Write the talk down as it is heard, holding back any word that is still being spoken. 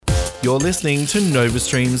You're listening to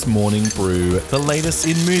NovaStream's Morning Brew, the latest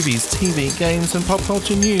in movies, TV, games, and pop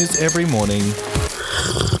culture news every morning.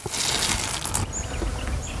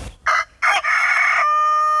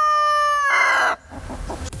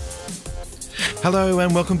 Hello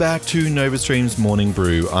and welcome back to NovaStream's Morning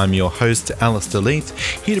Brew. I'm your host, Alistair Leith,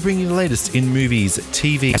 here to bring you the latest in movies,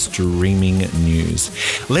 TV, and streaming news.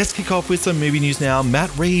 Let's kick off with some movie news now.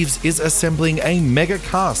 Matt Reeves is assembling a mega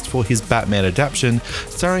cast for his Batman adaptation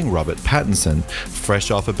starring Robert Pattinson. Fresh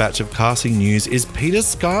off a batch of casting news is Peter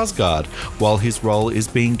Sarsgaard. While his role is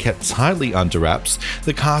being kept tightly under wraps,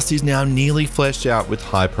 the cast is now nearly fleshed out with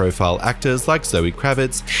high-profile actors like Zoe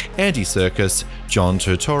Kravitz, Andy Serkis, John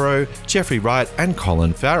Turturro, Jeffrey Wright, and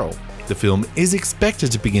Colin Farrell. The film is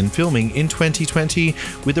expected to begin filming in 2020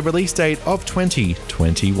 with a release date of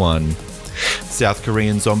 2021. South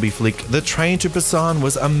Korean zombie flick The Train to Busan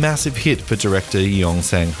was a massive hit for director Yeong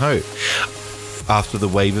Sang-ho. After the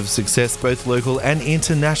wave of success both local and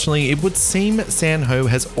internationally, it would seem Sang-ho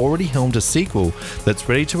has already helmed a sequel that's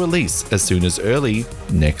ready to release as soon as early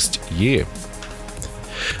next year.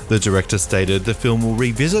 The director stated the film will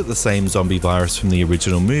revisit the same zombie virus from the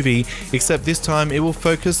original movie, except this time it will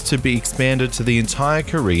focus to be expanded to the entire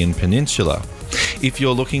Korean peninsula. If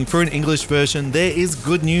you're looking for an English version, there is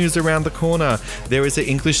good news around the corner. There is an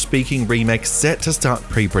English-speaking remake set to start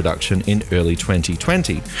pre-production in early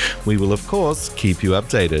 2020. We will, of course, keep you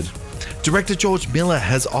updated. Director George Miller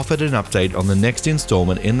has offered an update on the next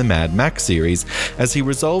installment in the Mad Max series as he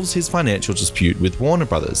resolves his financial dispute with Warner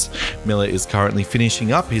Brothers. Miller is currently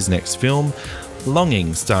finishing up his next film,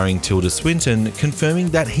 Longing, starring Tilda Swinton, confirming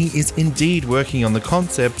that he is indeed working on the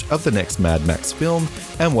concept of the next Mad Max film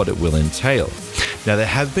and what it will entail. Now, there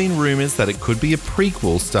have been rumours that it could be a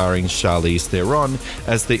prequel starring Charlize Theron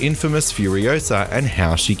as the infamous Furiosa and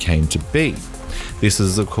how she came to be. This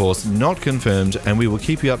is of course not confirmed, and we will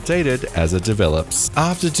keep you updated as it develops.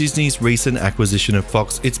 After Disney's recent acquisition of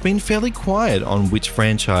Fox, it's been fairly quiet on which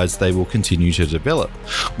franchise they will continue to develop.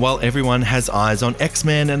 While everyone has eyes on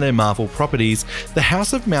X-Men and their Marvel properties, the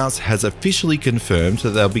House of Mouse has officially confirmed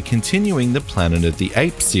that they'll be continuing the Planet of the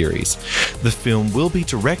Apes series. The film will be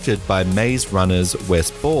directed by Maze Runner's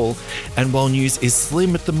Wes Ball, and while news is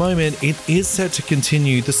slim at the moment, it is set to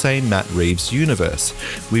continue the same Matt Reeves universe.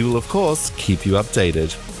 We will of course keep you updated.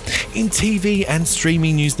 In TV and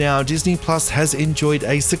streaming news now, Disney Plus has enjoyed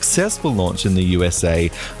a successful launch in the USA,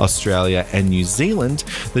 Australia, and New Zealand.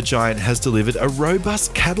 The giant has delivered a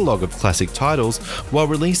robust catalogue of classic titles while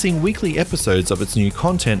releasing weekly episodes of its new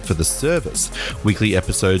content for the service. Weekly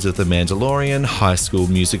episodes of The Mandalorian, High School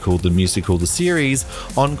Musical, The Series,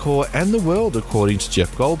 Encore, and The World, according to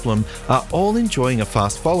Jeff Goldblum, are all enjoying a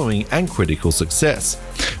fast following and critical success.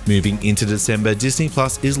 Moving into December, Disney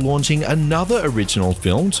Plus is launching another original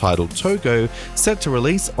film titled Togo, set to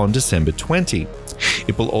release on December 20.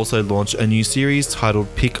 It will also launch a new series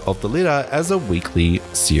titled Pick of the Litter as a weekly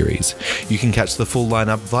series. You can catch the full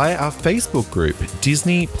lineup via our Facebook group,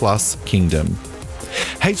 Disney Plus Kingdom.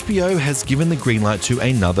 HBO has given the green light to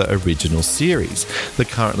another original series. The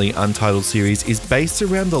currently untitled series is based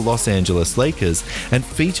around the Los Angeles Lakers and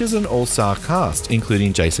features an all-star cast,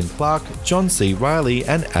 including Jason Clarke, John C. Reilly,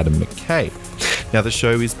 and Adam McKay. Now, the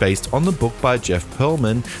show is based on the book by Jeff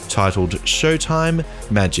Pearlman titled Showtime,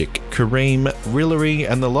 Magic, Kareem, Rillery,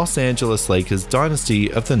 and the Los Angeles Lakers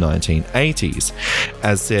Dynasty of the 1980s.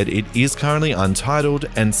 As said, it is currently untitled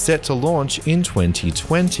and set to launch in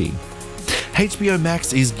 2020. HBO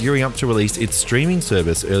Max is gearing up to release its streaming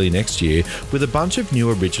service early next year, with a bunch of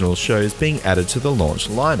new original shows being added to the launch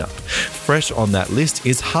lineup. Fresh on that list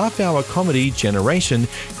is half-hour comedy Generation,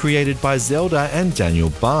 created by Zelda and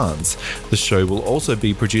Daniel Barnes. The show will also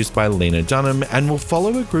be produced by Lena Dunham and will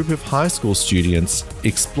follow a group of high school students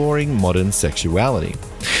exploring modern sexuality.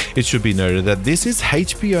 It should be noted that this is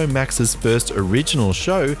HBO Max's first original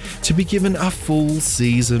show to be given a full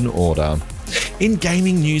season order. In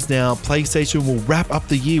gaming news now, PlayStation will wrap up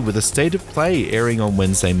the year with a State of Play airing on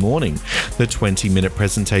Wednesday morning. The 20-minute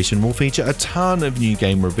presentation will feature a ton of new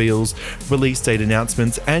game reveals, release date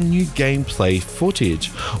announcements, and new gameplay footage.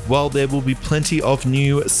 While there will be plenty of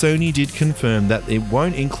new, Sony did confirm that it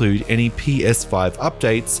won't include any PS5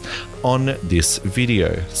 updates on this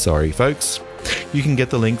video. Sorry, folks. You can get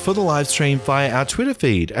the link for the live stream via our Twitter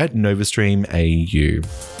feed at NovaStreamAU.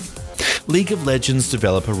 League of Legends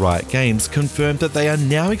developer Riot Games confirmed that they are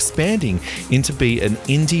now expanding into be an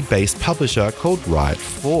indie-based publisher called Riot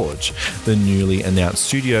Forge. The newly announced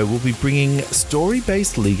studio will be bringing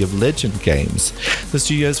story-based League of Legends games. The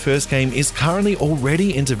studio's first game is currently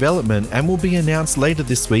already in development and will be announced later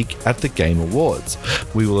this week at the Game Awards.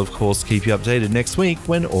 We will of course keep you updated next week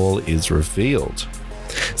when all is revealed.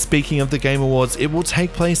 Speaking of the Game Awards, it will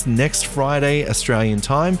take place next Friday, Australian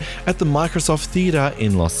time, at the Microsoft Theatre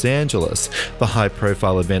in Los Angeles. The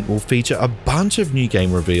high-profile event will feature a bunch of new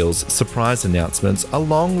game reveals, surprise announcements,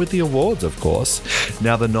 along with the awards, of course.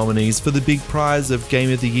 Now, the nominees for the big prize of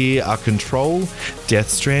Game of the Year are Control, Death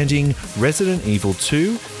Stranding, Resident Evil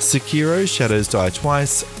 2, Sekiro: Shadows Die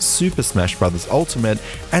Twice, Super Smash Bros. Ultimate,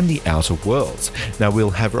 and The Outer Worlds. Now, we'll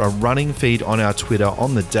have a running feed on our Twitter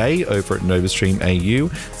on the day over at NovaStream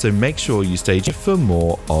AU, so make sure you stay tuned for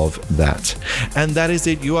more of that. And that is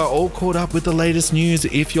it. You are all caught up with the latest news.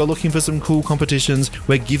 If you're looking for some cool competitions,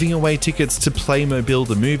 we're giving away tickets to Playmobil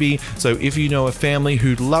the movie, so if you know a family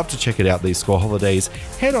who'd love to check it out these school holidays,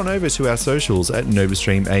 head on over to our socials at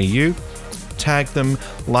NovaStream AU. Tag them,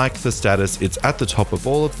 like the status, it's at the top of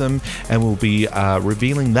all of them, and we'll be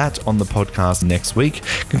revealing that on the podcast next week.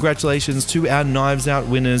 Congratulations to our Knives Out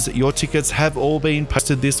winners. Your tickets have all been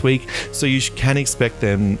posted this week, so you can expect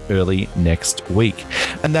them early next week.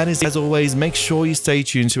 And that is, as always, make sure you stay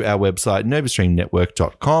tuned to our website,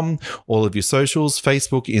 novastreamnetwork.com, all of your socials,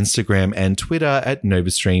 Facebook, Instagram, and Twitter at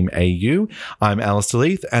NovaStream AU. I'm Alistair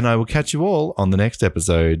Leith, and I will catch you all on the next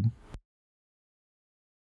episode.